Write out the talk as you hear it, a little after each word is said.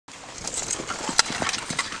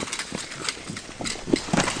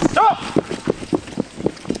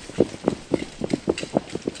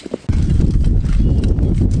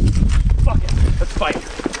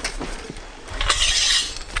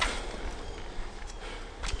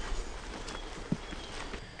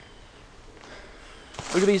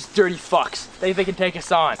Look at these dirty fucks. They think they can take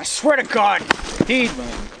us on. I swear to God, heed me.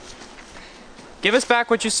 Give us back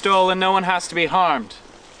what you stole and no one has to be harmed.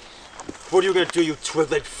 What are you gonna do, you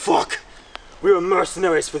twig-legged fuck? We were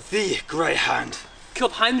mercenaries for thee, Grey Hand.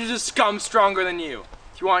 Killed hundreds of scum stronger than you.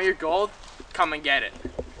 If you want your gold, come and get it.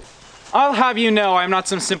 I'll have you know I'm not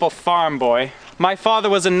some simple farm boy. My father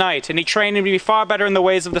was a knight, and he trained me to be far better in the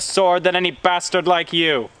ways of the sword than any bastard like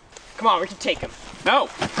you. Come on, we can take him. No!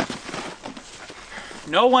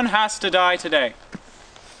 No one has to die today.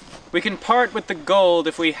 We can part with the gold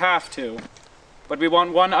if we have to, but we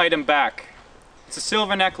want one item back. It's a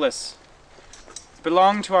silver necklace. It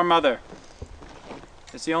belonged to our mother.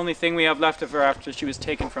 It's the only thing we have left of her after she was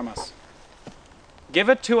taken from us. Give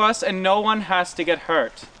it to us and no one has to get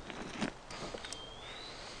hurt.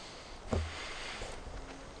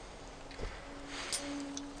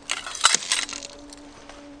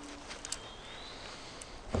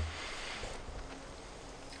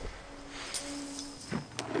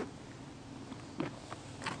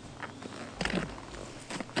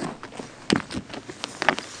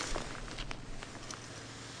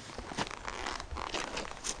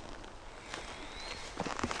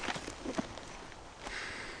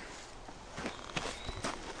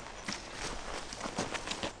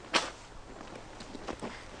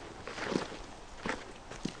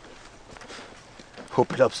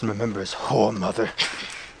 Hope it helps him remember his whore mother.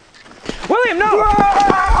 William, no!